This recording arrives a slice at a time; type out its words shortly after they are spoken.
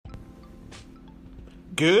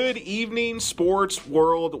Good evening, sports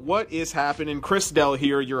world. What is happening? Chris Dell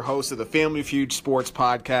here, your host of the Family Feud Sports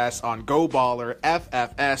Podcast on Go Baller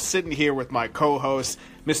FFS, sitting here with my co-host,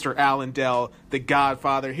 Mr. Alan Dell, the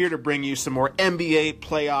Godfather, here to bring you some more NBA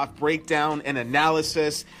playoff breakdown and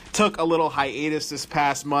analysis. Took a little hiatus this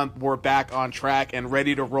past month. We're back on track and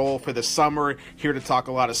ready to roll for the summer. Here to talk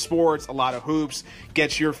a lot of sports, a lot of hoops,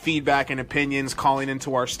 get your feedback and opinions, calling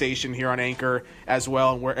into our station here on Anchor as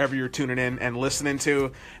well, and wherever you're tuning in and listening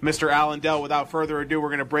to. Mr. Alan Dell, without further ado, we're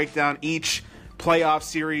going to break down each playoff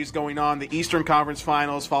series going on, the Eastern Conference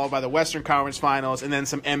Finals, followed by the Western Conference Finals, and then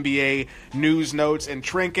some NBA news, notes, and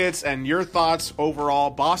trinkets, and your thoughts overall.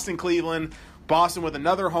 Boston, Cleveland. Boston with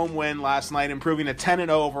another home win last night, improving to 10-0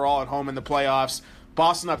 overall at home in the playoffs.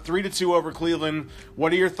 Boston up 3-2 over Cleveland.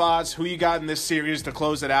 What are your thoughts? Who you got in this series to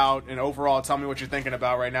close it out? And overall, tell me what you're thinking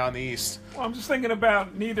about right now in the East. Well, I'm just thinking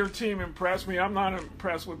about neither team impressed me. I'm not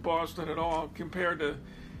impressed with Boston at all compared to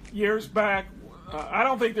years back. I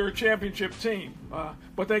don't think they're a championship team,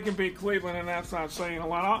 but they can beat Cleveland, and that's not saying a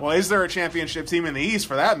lot. Well, is there a championship team in the East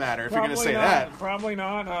for that matter, if you're going to say that? Probably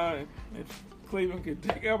not. If Cleveland could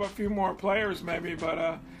take up a few more players maybe,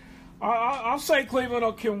 but I'll say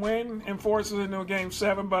Cleveland can win and force it into a Game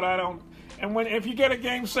 7, but I don't. And if you get a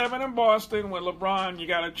Game 7 in Boston with LeBron, you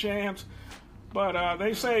got a chance. But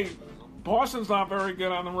they say Boston's not very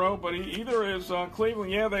good on the road, but either is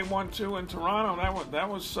Cleveland. Yeah, they won 2 in Toronto. That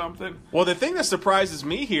was something. Well, the thing that surprises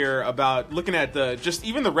me here about looking at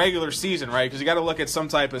even the regular season, right? Because you got to look at some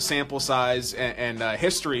type of sample size and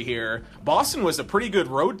history here. Boston was a pretty good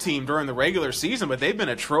road team during the regular season, but they've been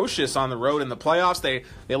atrocious on the road in the playoffs.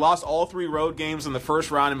 They lost all 3 road games in the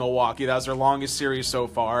first round in Milwaukee. That was their longest series so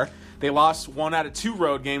far. They lost 1 out of 2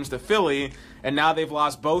 road games to Philly, and now they've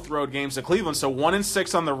lost both road games to Cleveland. So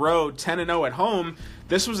 1-6 on the road, 10-0 at home.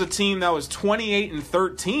 This was a team that was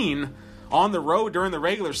 28-13 on the road during the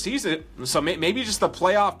regular season. So maybe just the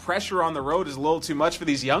playoff pressure on the road is a little too much for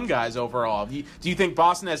these young guys overall. Do you think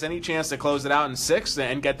Boston has any chance to close it out in 6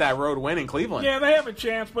 and get that road win in Cleveland? Yeah, they have a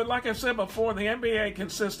chance, but like I said before, the NBA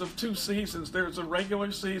consists of 2 seasons. There's a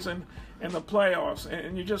regular season and the playoffs,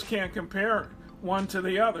 and you just can't compare one to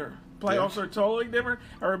the other. Playoffs are totally different.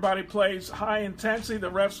 Everybody plays high intensity. The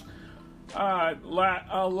refs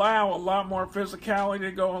allow a lot more physicality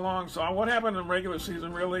to go along. So what happened in the regular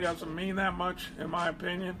season really doesn't mean that much, in my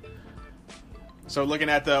opinion. So looking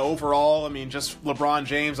at the overall, I mean, just LeBron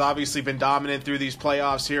James obviously been dominant through these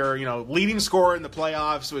playoffs here. You know, leading scorer in the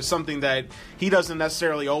playoffs was something that he doesn't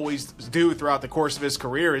necessarily always do throughout the course of his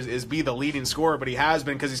career is be the leading scorer, but he has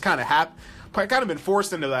been because he's kind of been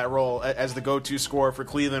forced into that role as the go-to scorer for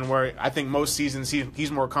Cleveland, where I think most seasons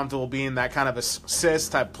he's more comfortable being that kind of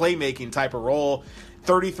assist type, playmaking type of role.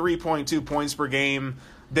 33.2 points per game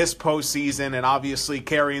this postseason, and obviously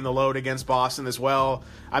carrying the load against Boston as well.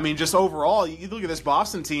 I mean, just overall, you look at this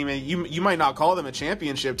Boston team, and you might not call them a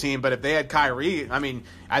championship team, but if they had Kyrie, I mean,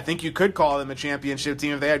 I think you could call them a championship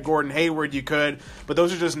team. If they had Gordon Hayward, you could. But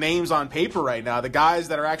those are just names on paper right now. The guys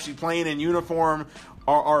that are actually playing in uniform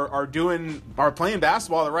are playing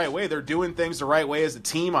basketball the right way. They're doing things the right way as a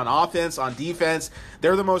team on offense, on defense.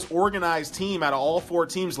 They're the most organized team out of all 4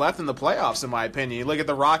 teams left in the playoffs, in my opinion. You look at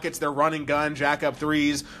the Rockets, they're running gun, jack up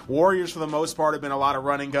threes. Warriors, for the most part, have been a lot of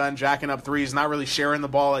running gun, jacking up threes, not really sharing the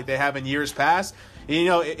ball like they have in years past. And, you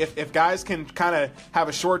know, if guys can kind of have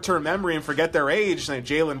a short-term memory and forget their age, like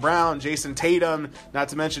Jaylen Brown, Jason Tatum, not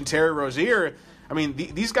to mention Terry Rozier, I mean,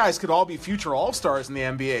 these guys could all be future All-Stars in the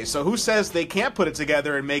NBA. So who says they can't put it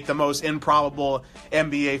together and make the most improbable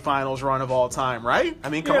NBA Finals run of all time, right? I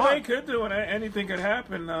mean, come on. Yeah, they could do it. Anything could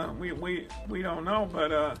happen. We don't know,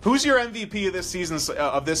 but who's your MVP of this season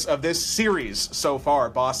of this series so far?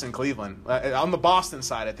 Boston, Cleveland, on the Boston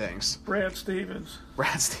side of things. Brad Stevens.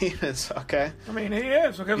 Brad Stevens, okay. I mean, he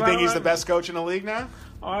is. You think he's the best coach in the league now?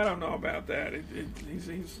 I don't know about that.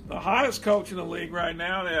 He's the hottest coach in the league right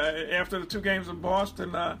now. After the 2 games in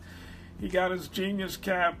Boston, he got his genius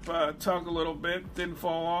cap tugged a little bit. Didn't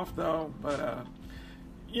fall off, though. But,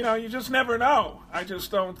 you know, you just never know. I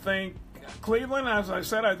just don't think Cleveland, as I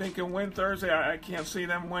said, I think can win Thursday. I can't see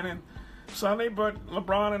them winning Sunday, but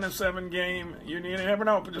LeBron in a 7-game, you never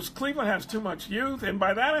know. But just Cleveland has too much youth, and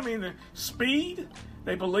by that I mean the speed.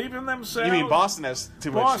 They believe in themselves. You mean Boston has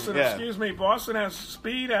too much? Boston, excuse me. Boston has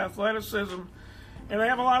speed, athleticism, and they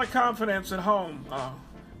have a lot of confidence at home.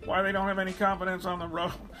 Why they don't have any confidence on the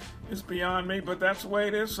road is beyond me, but that's the way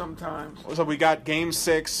it is sometimes. So we got Game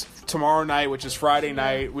 6 tomorrow night, which is Friday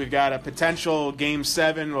night. We've got a potential Game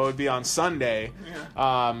 7, what would be on Sunday.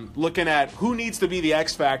 Yeah. Looking at who needs to be the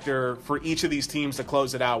X factor for each of these teams to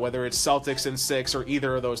close it out, whether it's Celtics in 6 or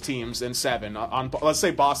either of those teams in 7. Let's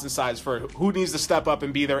say Boston sides for who needs to step up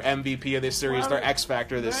and be their MVP of this series, their X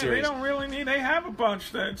factor of this series. They don't really need. They have a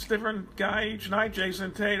bunch. It's different guy each night.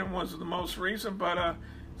 Jason Tatum was the most recent, but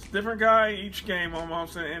it's a different guy each game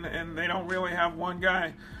almost, and they don't really have one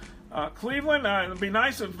guy. Cleveland, it'd be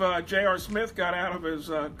nice if J.R. Smith got out of his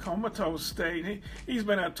comatose state. He's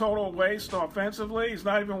been a total waste offensively. He's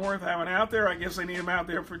not even worth having out there. I guess they need him out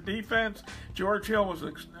there for defense. George Hill was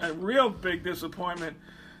a real big disappointment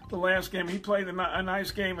the last game. He played a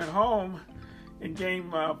nice game at home in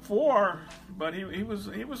Game 4, but he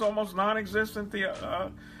was almost non-existent the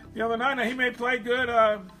other night. Now, he may play good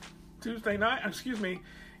Tuesday night.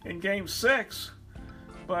 In Game 6,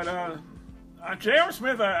 but J.R.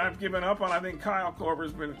 Smith, I've given up on. I think Kyle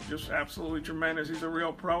Korver's been just absolutely tremendous. He's a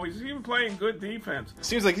real pro. He's even playing good defense.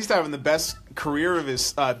 Seems like he's having the best career of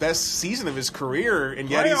his best season of his career, and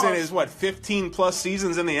yet he's in his 15+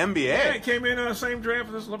 seasons in the NBA. Yeah, he came in the same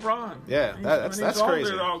draft as LeBron. Yeah, that's he's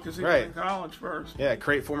crazy. Older, though, because he was in college first. Yeah,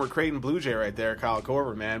 former Creighton Blue Jay right there, Kyle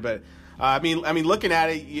Korver, man, but. I mean, looking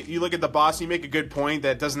at it, you look at the Boston. You make a good point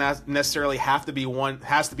that doesn't necessarily have to be one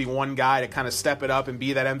guy to kind of step it up and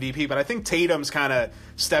be that MVP. But I think Tatum's kind of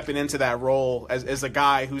stepping into that role as a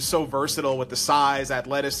guy who's so versatile with the size,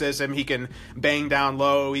 athleticism. He can bang down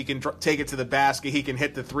low. He can take it to the basket. He can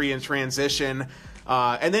hit the three in transition.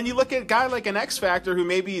 And then you look at a guy like an X Factor who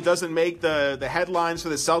maybe doesn't make the headlines for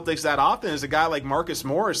the Celtics that often is a guy like Marcus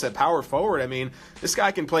Morris at power forward. I mean, this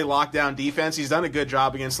guy can play lockdown defense. He's done a good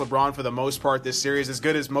job against LeBron for the most part this series, as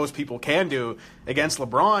good as most people can do against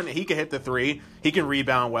LeBron. He can hit the three. He can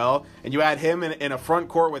rebound well. And you add him in a front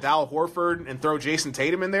court with Al Horford and throw Jason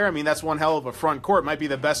Tatum in there. I mean, that's one hell of a front court. Might be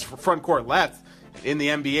the best front court left in the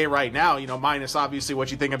NBA right now, minus obviously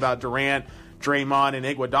what you think about Durant, Draymond, and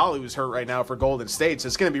Iguodala, who's hurt right now for Golden State. So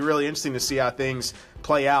it's going to be really interesting to see how things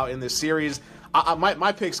play out in this series.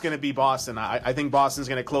 My pick's going to be Boston. I think Boston's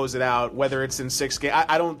going to close it out, whether it's in 6 games.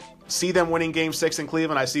 I don't see them winning Game 6 in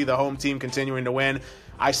Cleveland. I see the home team continuing to win.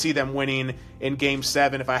 I see them winning in Game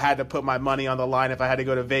 7. If I had to put my money on the line, if I had to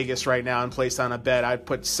go to Vegas right now and place on a bet, I'd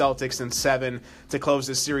put Celtics in 7 to close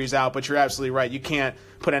this series out. But you're absolutely right. You can't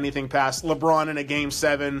put anything past LeBron in a Game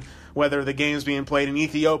 7, whether the game's being played in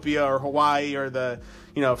Ethiopia or Hawaii or the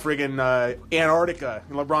friggin' Antarctica.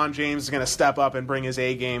 LeBron James is going to step up and bring his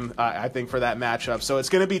A game, I think, for that matchup. So it's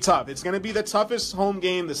going to be tough. It's going to be the toughest home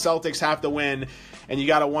game the Celtics have to win, and you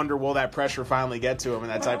got to wonder, will that pressure finally get to them in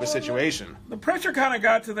that type of situation? The pressure kind of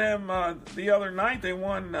got to them the other night. They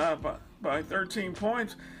won by 13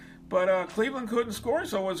 points. But Cleveland couldn't score,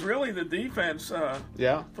 so it was really the defense.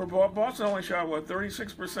 For Boston, only shot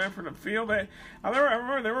 36% from the field. I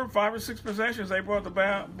remember there were 5 or 6 possessions. They brought the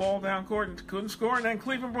ball down court and couldn't score, and then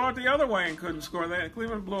Cleveland brought it the other way and couldn't score.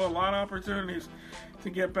 Cleveland blew a lot of opportunities to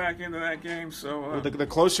get back into that game. So the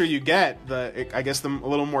closer you get, I guess a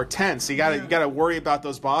little more tense. You got to worry about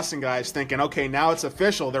those Boston guys thinking, okay, now it's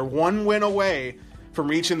official. They're 1 win away from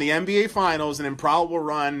reaching the NBA Finals, an improbable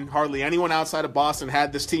run. Hardly anyone outside of Boston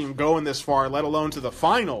had this team going this far, let alone to the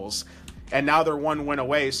Finals, and now they're 1 win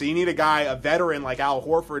away. So you need a veteran like Al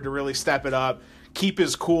Horford to really step it up, keep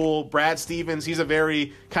his cool. Brad Stevens, he's a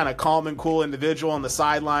very kind of calm and cool individual on the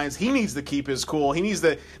sidelines. He needs to keep his cool.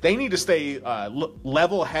 They need to stay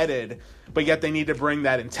level-headed, but yet they need to bring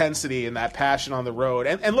that intensity and that passion on the road.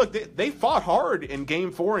 And look, they fought hard in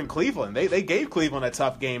Game 4 in Cleveland. They gave Cleveland a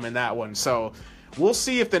tough game in that one. So we'll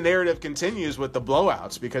see if the narrative continues with the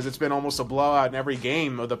blowouts, because it's been almost a blowout in every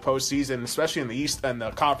game of the postseason, especially in the East and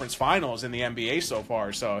the conference finals in the NBA so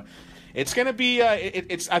far. So it's going to be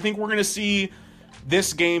I think we're going to see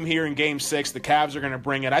this game here in Game 6. The Cavs are going to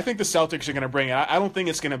bring it. I think the Celtics are going to bring it. I don't think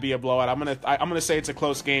it's going to be a blowout. I'm going to say it's a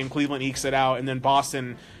close game. Cleveland ekes it out, and then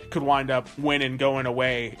Boston could wind up winning going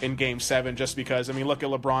away in Game 7, just because, look at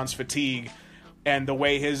LeBron's fatigue and the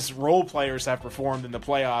way his role players have performed in the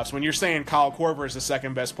playoffs. When you're saying Kyle Korver is the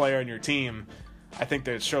second best player on your team, I think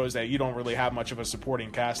that shows that you don't really have much of a supporting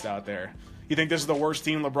cast out there. You think this is the worst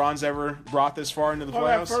team LeBron's ever brought this far into the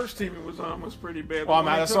playoffs? That first team it was on was pretty bad. Well,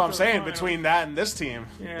 that's what I'm saying. Between that and this team,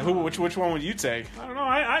 which one would you take? I don't know.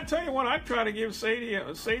 I tell you what, I'd try to give Sadie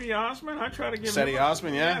Osman. I try to give Sadie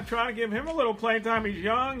Osman, yeah. Try to give him a little playing time. He's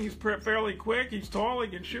young. He's fairly quick. He's tall. He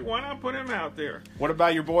can shoot. Why not put him out there? What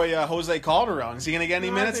about your boy Jose Calderon? Is he going to get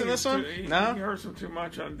any minutes in this one? No, he hurts him too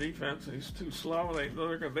much on defense. He's too slow. They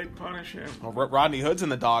punish him. Well, Rodney Hood's in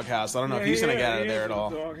the doghouse. I don't know if he's going to get out of there at all.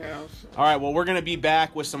 Doghouse. All right. well, we're going to be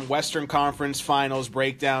back with some Western Conference Finals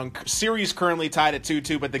breakdown. Series currently tied at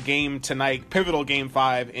 2-2, but the game tonight, pivotal Game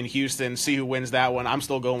 5 in Houston. See who wins that one. I'm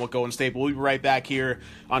still going with Golden State, but we'll be right back here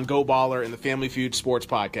on Go Baller and the Family Feud Sports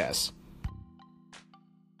Podcast.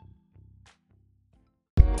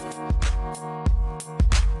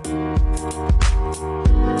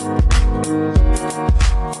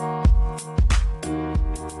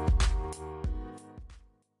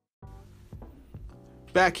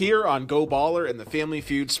 Back here on Go Baller and the Family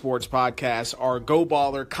Feud Sports Podcast, our Go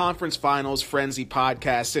Baller Conference Finals Frenzy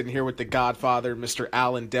podcast, sitting here with the Godfather, Mr.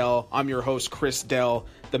 Alan Dell. I'm your host, Chris Dell,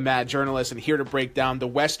 the Mad Journalist, and here to break down the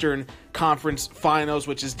Western Conference Finals,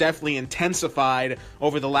 which is definitely intensified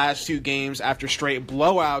over the last 2 games after straight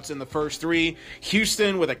blowouts in the first 3.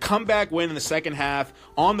 Houston with a comeback win in the second half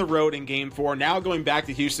on the road in Game 4. Now going back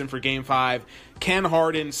to Houston for Game 5. Ken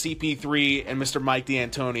Harden, CP3, and Mr. Mike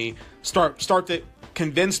D'Antoni start to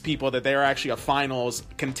convince people that they're actually a finals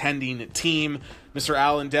contending team. Mr.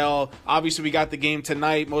 Alan Dell, obviously we got the game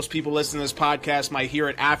tonight. Most people listening to this podcast might hear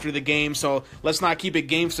it after the game, so let's not keep it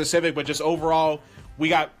game specific, but just overall, we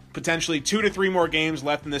got potentially 2 to 3 more games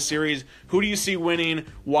left in this series. Who do you see winning,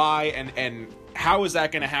 why, and how is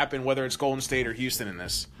that going to happen, whether it's Golden State or Houston in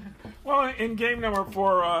this? Well, in game number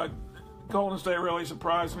 4, Golden State really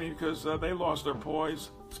surprised me because they lost their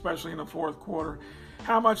poise, especially in the fourth quarter.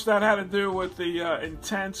 How much that had to do with the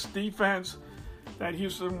intense defense that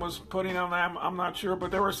Houston was putting on them, I'm not sure, but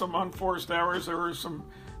there were some unforced errors. There were some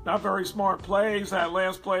not very smart plays. That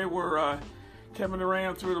last play where Kevin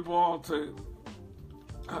Durant threw the ball to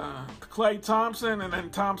Klay Thompson, and then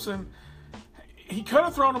Thompson, he could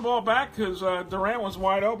have thrown the ball back because Durant was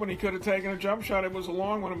wide open. He could have taken a jump shot. It was a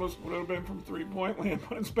long one. It would have been from three-point land,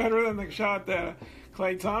 but it's better than the shot that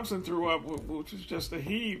Klay Thompson threw up, which is just a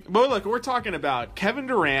heave. But look, we're talking about Kevin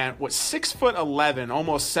Durant, 6'11",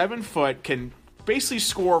 almost 7 foot, can basically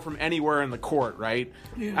score from anywhere in the court, right?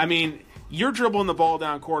 Yeah. I mean, you're dribbling the ball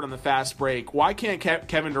down court on the fast break. Why can't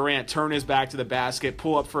Kevin Durant turn his back to the basket,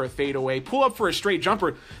 pull up for a fadeaway, pull up for a straight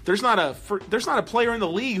jumper? There's not a player in the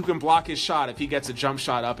league who can block his shot if he gets a jump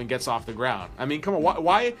shot up and gets off the ground. I mean, come on,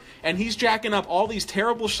 why? And he's jacking up all these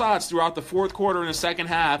terrible shots throughout the fourth quarter and the second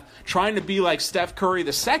half, trying to be like Steph Curry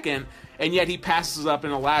the second, and yet he passes up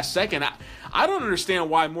in the last second. I don't understand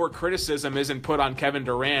why more criticism isn't put on Kevin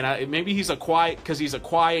Durant. Maybe he's a quiet,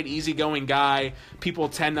 easygoing guy. People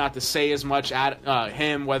tend not to say as much at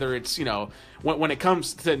him, whether it's, when it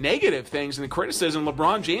comes to negative things and the criticism.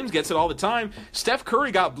 LeBron James gets it all the time. Steph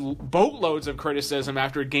Curry got boatloads of criticism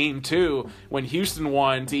after Game 2 when Houston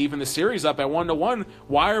won to even the series up at 1-1.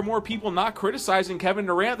 Why are more people not criticizing Kevin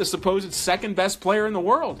Durant, the supposed second best player in the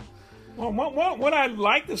world? Well, what I'd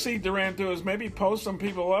like to see Durant do is maybe post some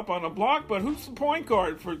people up on the block, but who's the point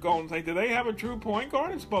guard for Golden State? Do they have a true point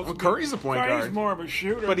guard? It's supposed to be Curry's the point guard. Curry's more of a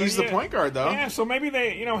shooter. But he's the point guard, though. Yeah, so maybe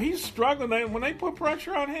he's struggling. When they put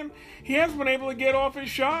pressure on him, he hasn't been able to get off his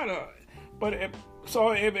shot.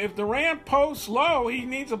 If Durant posts low, he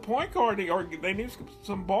needs a point guard, or they need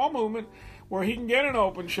some ball movement where he can get an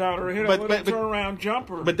open shot or hit a little turnaround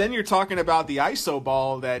jumper. But then you're talking about the ISO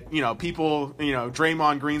ball that, people,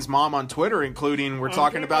 Draymond Green's mom on Twitter, including, we're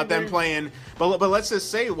talking about them playing. But let's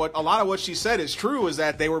just say a lot of what she said is true, is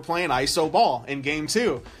that they were playing ISO ball in Game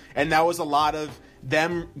 2. And that was a lot of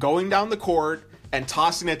them going down the court and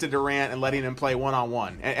tossing it to Durant and letting him play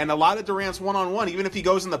one-on-one. And a lot of Durant's one-on-one, even if he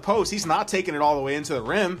goes in the post, he's not taking it all the way into the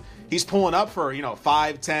rim. He's pulling up for,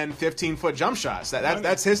 5, 10, 15-foot jump shots.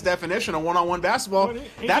 That's his definition of one-on-one basketball.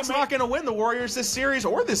 That's not going to win the Warriors this series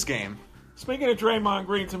or this game. Speaking of Draymond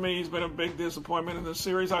Green, to me, he's been a big disappointment in this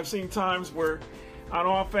series. I've seen times where on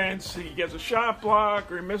offense he gets a shot block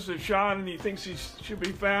or he misses a shot and he thinks he should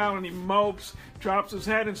be fouled and he mopes, drops his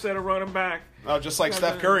head instead of running back. Oh, just like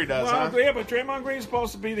Steph Curry does, huh? Yeah, but Draymond Green's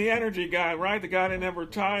supposed to be the energy guy, right? The guy that never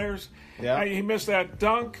retires. Yeah. He missed that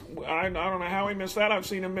dunk. I don't know how he missed that. I've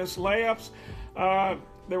seen him miss layups.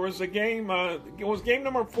 There was a game, it was game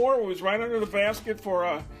number 4, it was right under the basket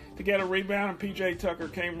to get a rebound, and P.J. Tucker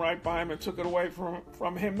came right by him and took it away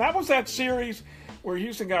from him. That was that series where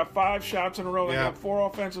Houston got 5 shots in a row. They got 4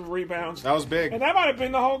 offensive rebounds. That was big. And that might have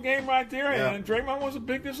been the whole game right there. Yeah. And Draymond was a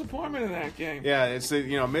big disappointment in that game. Yeah, it's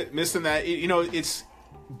missing that. It's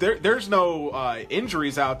there's no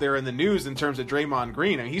injuries out there in the news in terms of Draymond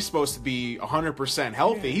Green. I mean, he's supposed to be 100%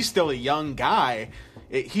 healthy. Yeah. He's still a young guy.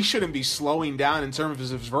 He shouldn't be slowing down in terms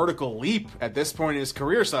of his vertical leap at this point in his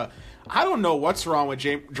career. So I don't know what's wrong with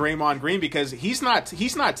Draymond Green, because he's not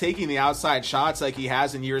taking the outside shots like he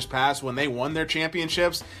has in years past when they won their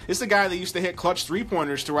championships. It's the guy that used to hit clutch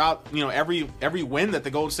 3-pointers throughout every win that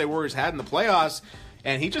the Golden State Warriors had in the playoffs.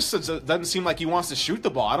 and he just doesn't seem like he wants to shoot the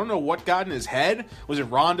ball. I don't know what got in his head. Was it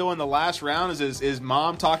Rondo in the last round? Is his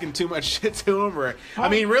mom talking too much shit to him? Or I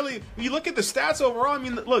mean, really, you look at the stats overall. I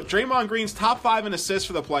mean, look, Draymond Green's top 5 in assists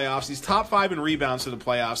for the playoffs. He's top 5 in rebounds for the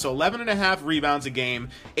playoffs. So 11.5 rebounds a game,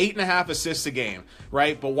 8.5 assists a game,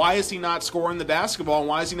 right? But why is he not scoring the basketball, and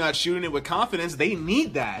why is he not shooting it with confidence? They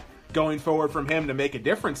need that going forward from him to make a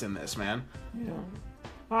difference in this, man. Yeah.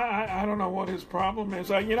 I don't know what his problem is.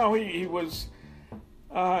 He was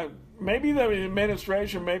maybe the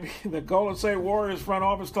administration, maybe the Golden State Warriors front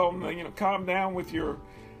office told him, calm down with your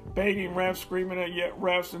baiting refs, screaming at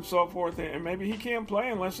refs, and so forth. And maybe he can't play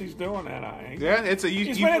unless he's doing that. He's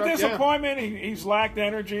been a disappointment. Yeah. He's lacked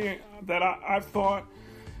energy that I've thought.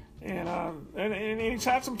 And he's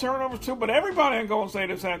had some turnovers too, but everybody in Golden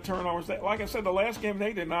State has had turnovers. Like I said, the last game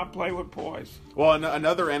they did not play with poise. Well,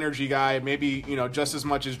 another energy guy, maybe just as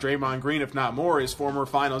much as Draymond Green, if not more, is former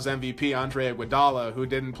Finals MVP Andre Iguodala, who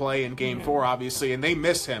didn't play in Game 4, obviously, and they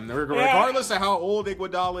miss him. Regardless of how old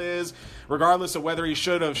Iguodala is, regardless of whether he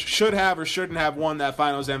should have or shouldn't have won that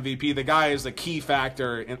Finals MVP, the guy is a key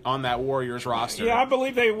factor on that Warriors roster. Yeah, I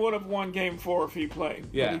believe they would have won Game 4 if he played.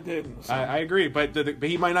 Yeah, but he didn't. So. I agree, but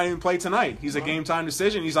he might not even play tonight. He's a game-time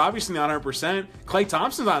decision. He's obviously not 100%. Klay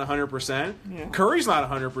Thompson's not 100%. Yeah. Curry's not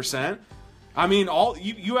 100%. I mean,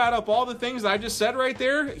 you add up all the things that I just said right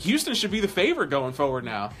there, Houston should be the favorite going forward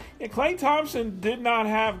now. Yeah, Klay Thompson did not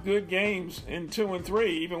have good games in 2 and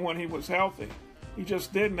 3, even when he was healthy. He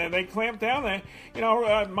just didn't, and they clamped down there.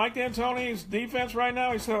 Mike D'Antoni's defense right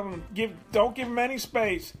now, he's telling them, don't give them any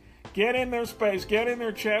space. Get in their space, get in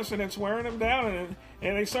their chest, and it's wearing them down.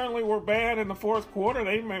 And they certainly were bad in the fourth quarter.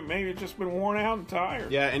 They maybe just been worn out and tired.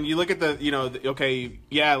 Yeah, and you look at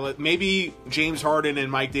maybe James Harden and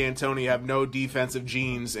Mike D'Antoni have no defensive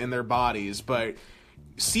genes in their bodies, but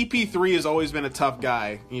CP3 has always been a tough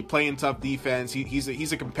guy. Playing tough defense.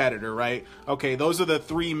 He's a competitor, right? Okay, those are the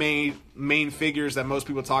 3 main figures that most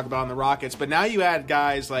people talk about in the Rockets. But now you add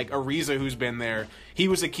guys like Ariza, who's been there. He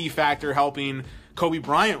was a key factor helping Kobe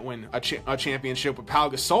Bryant win a championship with Pau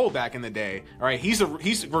Gasol back in the day. All right, he's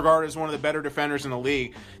regarded as one of the better defenders in the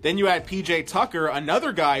league. Then you add PJ Tucker,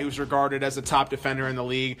 another guy who's regarded as a top defender in the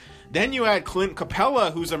league. Then you add Clint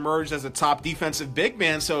Capella, who's emerged as a top defensive big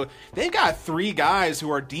man. So they've got 3 guys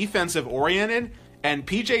who are defensive oriented, and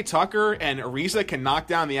PJ Tucker and Ariza can knock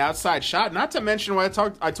down the outside shot. Not to mention what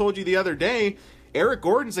I told you the other day, Eric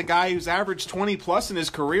Gordon's a guy who's averaged 20 plus in his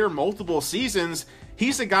career, multiple seasons.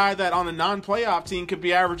 He's a guy that on a non-playoff team could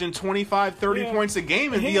be averaging 25, 30 points a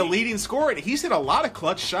game and be a leading scorer. He's hit a lot of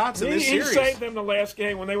clutch shots in this series. He saved them the last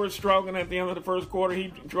game when they were struggling at the end of the first quarter.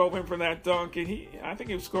 He drove in for that dunk, and I think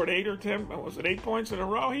he scored 8 or 10. Was it 8 points in a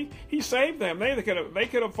row? He saved them. They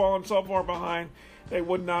could have fallen so far behind. They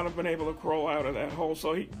would not have been able to crawl out of that hole.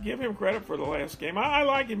 So give him credit for the last game. I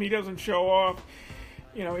like him. He doesn't show off.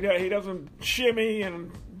 He doesn't shimmy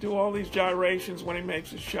and do all these gyrations when he makes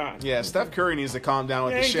his shot. Yeah, Steph Curry needs to calm down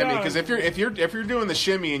with the shimmy, because if you're doing the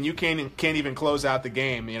shimmy and you can't even close out the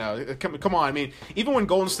game, come on. I mean, even when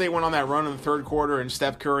Golden State went on that run in the third quarter and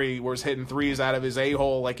Steph Curry was hitting threes out of his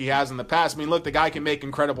a-hole like he has in the past, I mean, look, the guy can make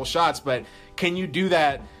incredible shots, but can you do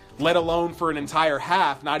that? Let alone for an entire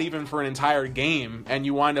half, not even for an entire game, and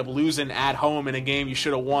you wind up losing at home in a game you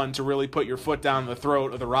should have won to really put your foot down the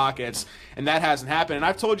throat of the Rockets, and that hasn't happened. And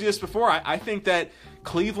I've told you this before, I think that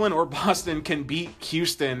Cleveland or Boston can beat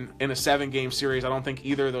Houston in a 7-game series. I don't think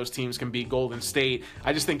either of those teams can beat Golden State.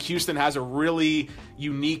 I just think Houston has a really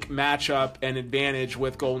unique matchup and advantage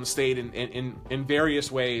with Golden State in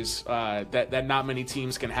various ways that not many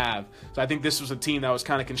teams can have. So I think this was a team that was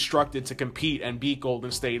kind of constructed to compete and beat Golden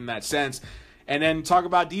State in that sense. And then talk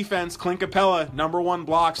about defense. Clint Capella, #1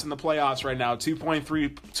 blocks in the playoffs right now,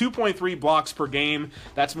 2.3 blocks per game.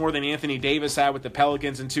 That's more than Anthony Davis had with the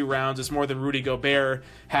Pelicans in 2 rounds. It's more than Rudy Gobert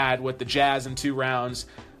had with the Jazz in 2 rounds.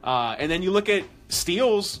 And then you look at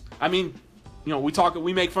steals. I mean,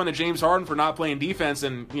 we make fun of James Harden for not playing defense,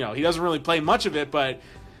 and he doesn't really play much of it, but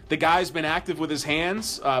the guy's been active with his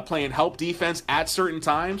hands, playing help defense at certain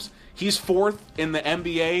times. He's 4th in the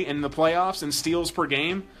NBA in the playoffs in steals per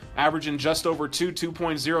game, averaging just over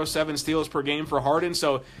 2.07 steals per game for Harden.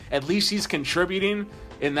 So at least he's contributing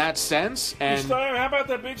in that sense. And how about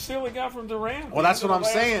that big steal he got from Durant? Well, that's what I'm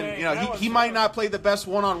saying. He might not play the best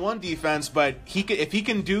one-on-one defense, but if he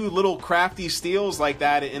can do little crafty steals like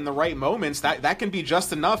that in the right moments, that can be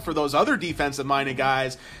just enough for those other defensive-minded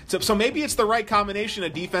guys. So maybe it's the right combination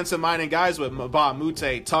of defensive-minded guys with Mbah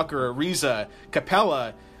Moute, Tucker, Ariza,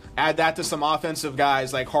 Capella. Add that to some offensive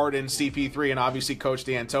guys like Harden, CP3, and obviously Coach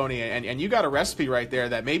D'Antoni, and you got a recipe right there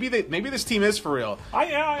that maybe this team is for real.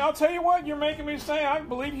 I'll tell you what, you're making me say I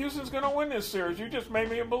believe Houston's going to win this series. You just made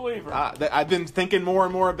me a believer. I've been thinking more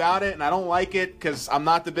and more about it, and I don't like it because I'm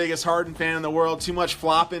not the biggest Harden fan in the world. Too much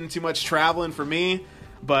flopping, too much traveling for me.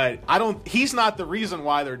 But he's not the reason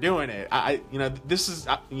why they're doing it.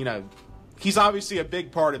 He's obviously a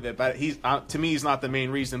big part of it, but to me, he's not the main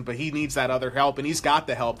reason. But he needs that other help, and he's got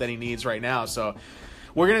the help that he needs right now. So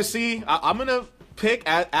we're going to see. I'm going to pick,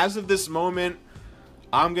 as of this moment,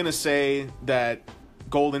 I'm going to say that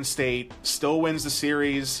Golden State still wins the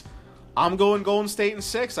series. I'm going Golden State in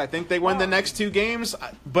 6. I think they win the next 2 games,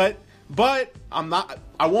 but I'm not.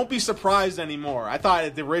 I won't be surprised anymore. I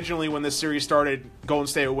thought originally when this series started, Golden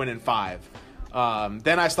State would win in 5.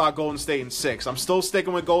 Then I thought Golden State in 6. I'm still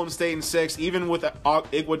sticking with Golden State in 6, even with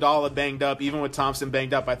Iguodala banged up, even with Thompson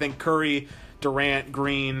banged up. I think Curry, Durant,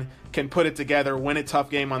 Green can put it together, win a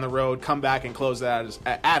tough game on the road, come back and close that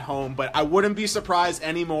at home. But I wouldn't be surprised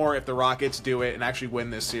anymore if the Rockets do it and actually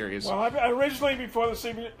win this series. Well, originally before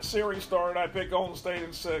the series started, I picked Golden State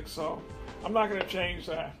in 6, so I'm not going to change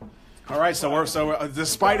that. All right, so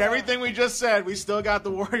despite everything we just said, we still got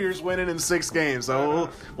the Warriors winning in 6 games. So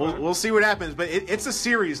we'll see what happens. But it's a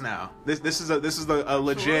series now. This is a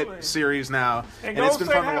legit series now, and it's been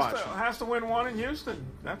fun to watch. Has to win one in Houston.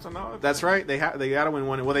 That's another. That's right. They got to win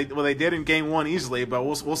one. Well, they did in Game 1 easily, but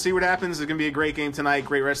we'll see what happens. It's gonna be a great game tonight.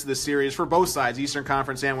 Great rest of the series for both sides, Eastern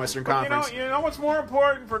Conference and Western Conference. You know what's more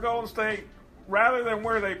important for Golden State, rather than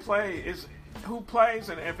where they play, is who plays.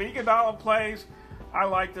 And if Iguodala plays, I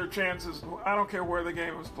like their chances. I don't care where the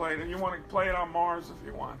game was played. And you want to play it on Mars if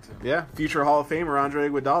you want to. Yeah, future Hall of Famer Andre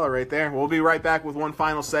Iguodala right there. We'll be right back with one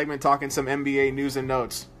final segment talking some NBA news and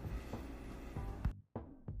notes.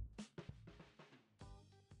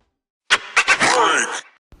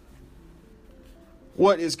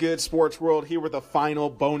 What is good, Sports World? Here with a final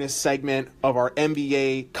bonus segment of our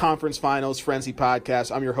NBA Conference Finals Frenzy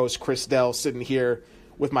podcast. I'm your host, Chris Dell, sitting here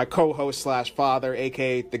with my co-host / father,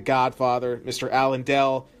 a.k.a. the Godfather, Mr. Alan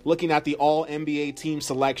Dell, looking at the all-NBA team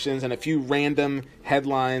selections and a few random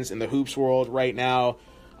headlines in the hoops world right now.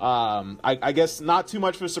 I guess not too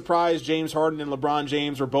much of a surprise. James Harden and LeBron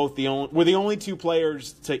James were the only 2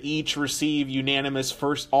 players to each receive unanimous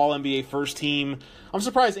first all-NBA first team. I'm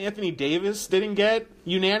surprised Anthony Davis didn't get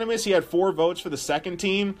unanimous. He had 4 votes for the second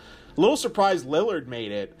team. A little surprised Lillard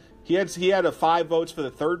made it. He had 5 votes for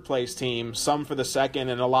the third place team, some for the second,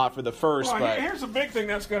 and a lot for the first. Well, here's a big thing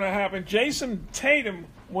that's going to happen. Jason Tatum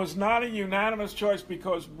was not a unanimous choice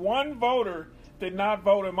because one voter did not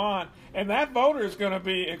vote him on, and that voter is going to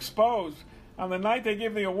be exposed. On the night they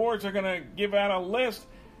give the awards, they're going to give out a list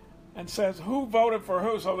and says who voted for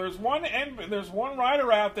who. So there's one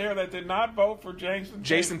writer out there that did not vote for Jason.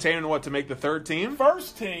 Jason Tatum, what, to make the third team?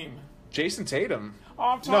 First team. Jason Tatum. Oh,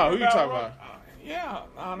 I'm talking who are you talking about? Yeah.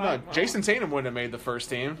 No, Jason Tatum wouldn't have made the first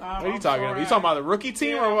team. What are you talking sorry. about? You talking about the rookie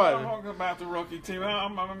team or what? I'm talking about the rookie team.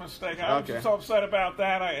 I'm a mistake. I was so upset about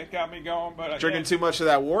that. It got me going. But drinking too much of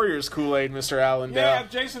that Warriors Kool-Aid, Mr. Allen. Yeah,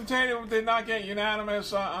 Jason Tatum did not get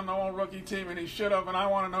unanimous on the all rookie team, and he should have. And I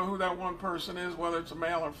want to know who that one person is, whether it's a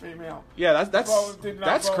male or female. Yeah,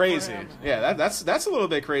 that's crazy. Yeah, that's a little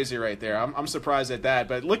bit crazy right there. I'm surprised at that.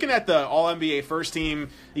 But looking at the All NBA first team,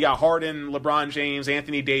 you got Harden, LeBron James,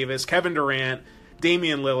 Anthony Davis, Kevin Durant,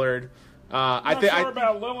 Damian Lillard. I'm not sure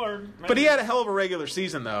about Lillard. Maybe. But he had a hell of a regular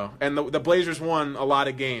season, though. And the Blazers won a lot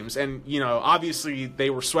of games. And, obviously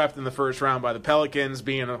they were swept in the first round by the Pelicans,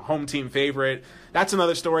 being a home team favorite. That's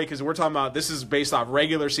another story because we're talking about this is based off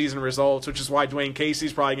regular season results, which is why Dwayne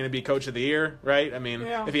Casey's probably going to be Coach of the Year, right? I mean,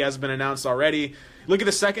 if he hasn't been announced already. Look at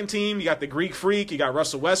the second team. You got the Greek Freak. You got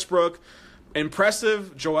Russell Westbrook.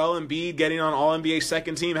 Impressive Joel Embiid getting on All-NBA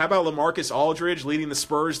second team. How about LaMarcus Aldridge leading the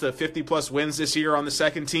Spurs to 50-plus wins this year on the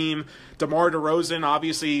second team? DeMar DeRozan,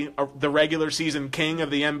 obviously the regular season king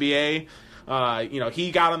of the NBA.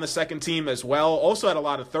 He got on the second team as well. Also had a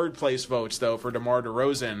lot of third-place votes, though, for DeMar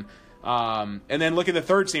DeRozan. And then look at the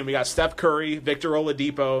third team. We got Steph Curry, Victor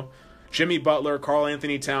Oladipo, Jimmy Butler, Karl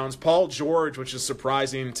Anthony Towns, Paul George, which is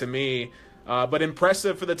surprising to me. But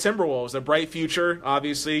impressive for the Timberwolves. A bright future,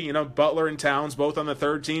 obviously. Butler and Towns both on the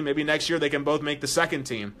third team. Maybe next year they can both make the second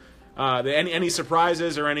team. Any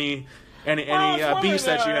surprises or any beefs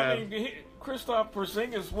that you have? Kristaps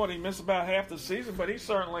Porzingis, he missed about half the season, but he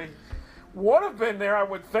certainly would have been there, I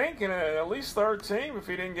would think, in at least third team if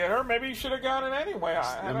he didn't get hurt. Maybe he should have got it anyway.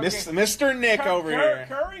 Mr. Nick over here.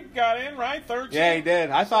 Curry got in, right? Third team. Yeah, he did.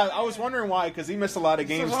 I was wondering why, because he missed a lot of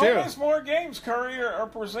games, too. Who missed more games, Curry or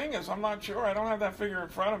Porzingis? I'm not sure. I don't have that figure in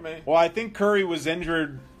front of me. Well, I think Curry was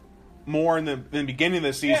injured more in the beginning of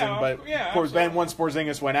the season, but of course, then once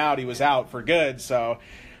Porzingis went out, he was out for good. So,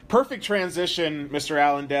 perfect transition, Mr.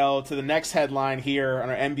 Allendale, to the next headline here on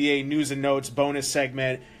our NBA News and Notes bonus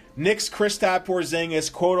segment. Knicks Kristaps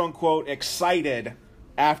Porzingis, quote-unquote, excited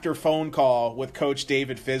after phone call with Coach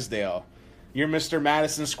David Fizdale. You're Mr.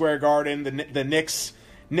 Madison Square Garden, the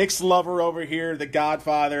Knicks lover over here, the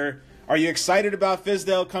Godfather. Are you excited about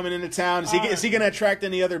Fizdale coming into town? Is he going to attract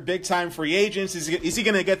any other big-time free agents? Is he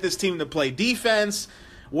going to get this team to play defense?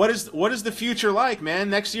 What is the future like, man?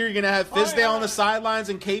 Next year you're going to have Fizdale on the sidelines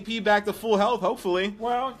and KP back to full health, hopefully.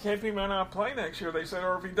 Well, KP may not play next year, they said,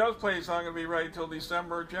 or if he does play, he's not going to be ready until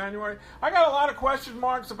December or January. I got a lot of question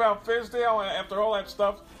marks about Fizdale after all that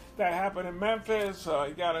stuff that happened in Memphis.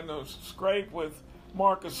 He got into a scrape with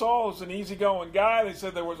Marc Gasol, who's an easygoing guy. They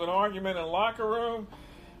said there was an argument in the locker room.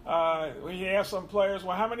 He asked some players,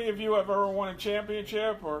 well, how many of you have ever won a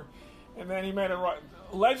championship? And then he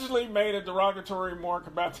allegedly made a derogatory remark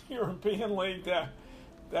about the European League that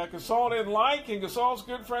Gasol didn't like, and Gasol's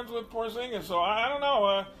good friends with Porzingis. So I don't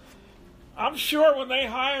know. I'm sure when they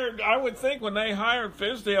hired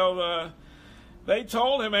Fizdale, they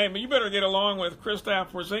told him, hey, you better get along with Kristaps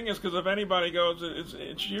Porzingis, because if anybody goes,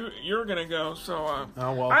 it's you're going to go. So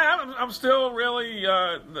I'm still really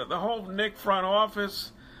the whole Knick front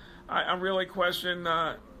office. I really question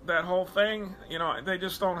that whole thing. You know, they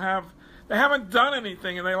just don't have. They haven't done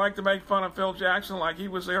anything, and they like to make fun of Phil Jackson like he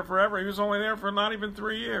was there forever. He was only there for not even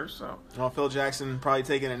 3 years. So. Well, Phil Jackson probably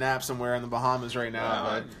taking a nap somewhere in the Bahamas right now.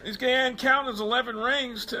 But he's counting his 11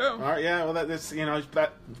 rings too. All right, yeah. Well,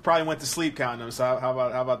 that probably went to sleep counting them. So how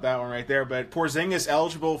about that one right there? But Porzingis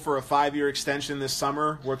eligible for a 5-year extension this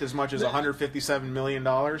summer, worth as much as $157 million.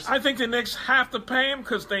 I think the Knicks have to pay him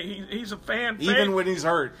because he's a fan favorite. Even when he's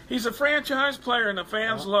hurt. He's a franchise player, and the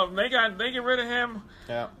fans love him. They get rid of him.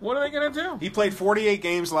 Yeah. What are they going to do? He played 48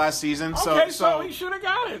 games last season. Okay, so he should have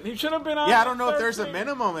got it. He should have been on. Yeah, I don't know if there's a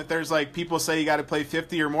minimum. If there's like people say you got to play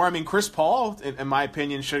 50 or more. I mean, Chris Paul, in my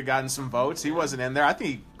opinion, should have gotten some votes. He wasn't in there. I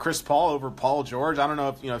think Chris Paul over Paul George. I don't know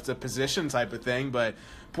if it's a position type of thing, but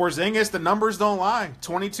Porzingis, the numbers don't lie.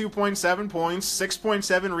 22.7 points,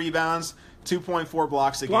 6.7 rebounds, 2.4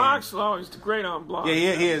 blocks a game. Blocks? Oh, he's great on blocks.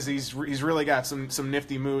 Yeah, he is. He's really got some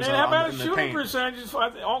nifty moves. And how about in his the shooting paint. percentages?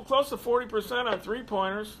 All close to 40% on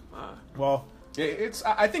 3-pointers. Well,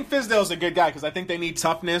 I think Fizdale's a good guy because I think they need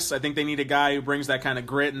toughness. I think they need a guy who brings that kind of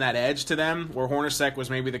grit and that edge to them, where Hornacek was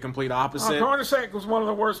maybe the complete opposite. Hornacek was one of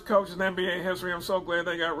the worst coaches in NBA history. I'm so glad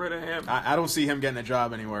they got rid of him. I don't see him getting a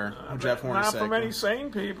job anywhere, Jeff Hornacek. Not from any sane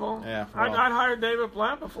people. Yeah, well. I'd hire David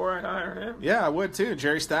Blatt before I'd hire him. Yeah, I would too.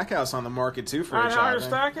 Jerry Stackhouse on the market too for a job. I'd hire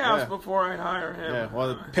Stackhouse before I'd hire him. Yeah, well,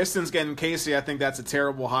 the Pistons getting Casey, I think that's a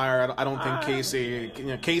terrible hire. I don't think Casey.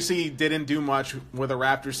 Casey didn't do much with a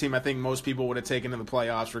Raptors team. I think most people would have taken to the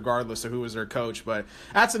playoffs regardless of who was their coach. But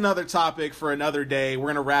that's another topic for another day. We're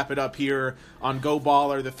going to wrap it up here on Go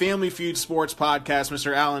Baller, the Family Feud Sports Podcast.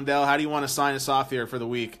 Mr. Allendale, how do you want to sign us off here for the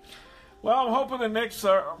week? Well, I'm hoping the Knicks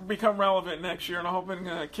become relevant next year, and I'm hoping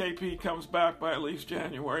KP comes back by at least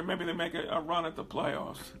January. Maybe they make a run at the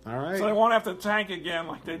playoffs. All right. So they won't have to tank again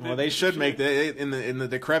like they did. Well, they should make in the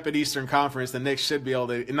decrepit Eastern Conference. The Knicks should be able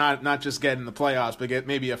to not just get in the playoffs, but get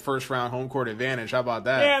maybe a first-round home court advantage. How about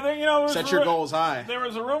that? Yeah, set your goals high. There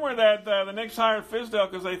was a rumor that the Knicks hired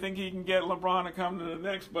Fizdale because they think he can get LeBron to come to the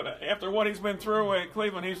Knicks, but after what he's been through at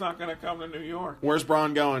Cleveland, he's not going to come to New York. Where's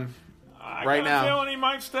Braun going? I right now, I'm feeling he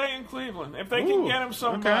might stay in Cleveland if they can get him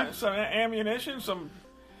some ammunition,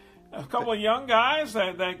 a couple of young guys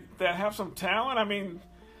that have some talent. I mean,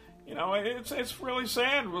 it's really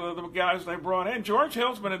sad with the guys they brought in. George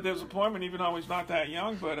Hill's been a disappointment, even though he's not that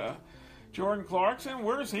young. But Jordan Clarkson,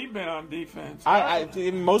 where's he been on defense?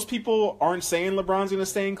 Most people aren't saying LeBron's going to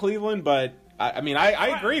stay in Cleveland, but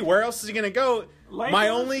I agree. Where else is he going to go? Lakers? My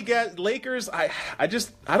only guess, Lakers, I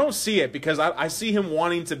don't see it because I see him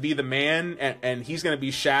wanting to be the man, and he's going to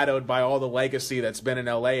be shadowed by all the legacy that's been in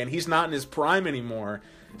LA, and he's not in his prime anymore.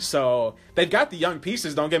 So they've got the young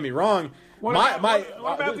pieces. Don't get me wrong. What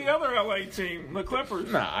about the other LA team, the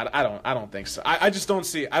Clippers? No, I don't think so. I just don't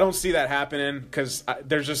see. I don't see that happening because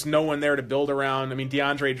there's just no one there to build around. I mean,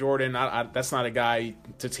 DeAndre Jordan, that's not a guy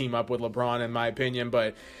to team up with LeBron, in my opinion.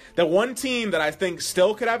 But the one team that I think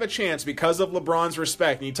still could have a chance because of LeBron's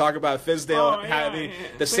respect, and you talk about Fizdale having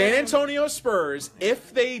the San Antonio Spurs,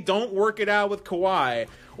 if they don't work it out with Kawhi,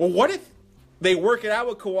 or what if they work it out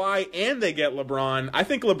with Kawhi and they get LeBron? I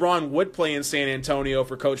think LeBron would play in San Antonio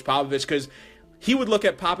for Coach Popovich because he would look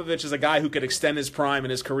at Popovich as a guy who could extend his prime and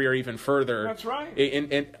his career even further. That's right.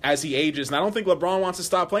 And as he ages. And I don't think LeBron wants to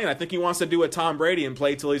stop playing. I think he wants to do a Tom Brady and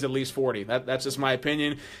play till he's at least 40. That's just my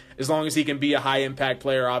opinion. As long as he can be a high-impact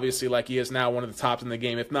player, obviously, like he is now, one of the tops in the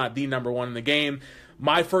game, if not the number one in the game.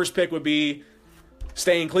 My first pick would be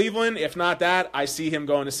stay in Cleveland. If not that, I see him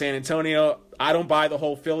going to San Antonio. I don't buy the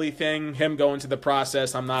whole Philly thing, him going to the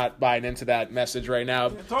process. I'm not buying into that message right now.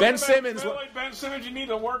 Ben Simmons. Philly, Ben Simmons, you need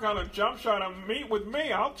to work on a jump shot and meet with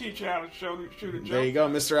me. I'll teach you how to shoot a jump shot. There you go,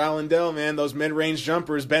 Mr. Allendale, man. Those mid-range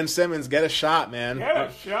jumpers. Ben Simmons, get a shot, man. Get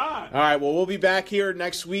a shot. All right, well, we'll be back here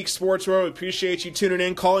next week, Sports Row. We appreciate you tuning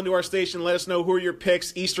in. Call into our station. Let us know who are your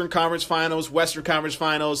picks. Eastern Conference Finals, Western Conference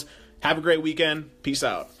Finals. Have a great weekend. Peace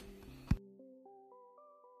out.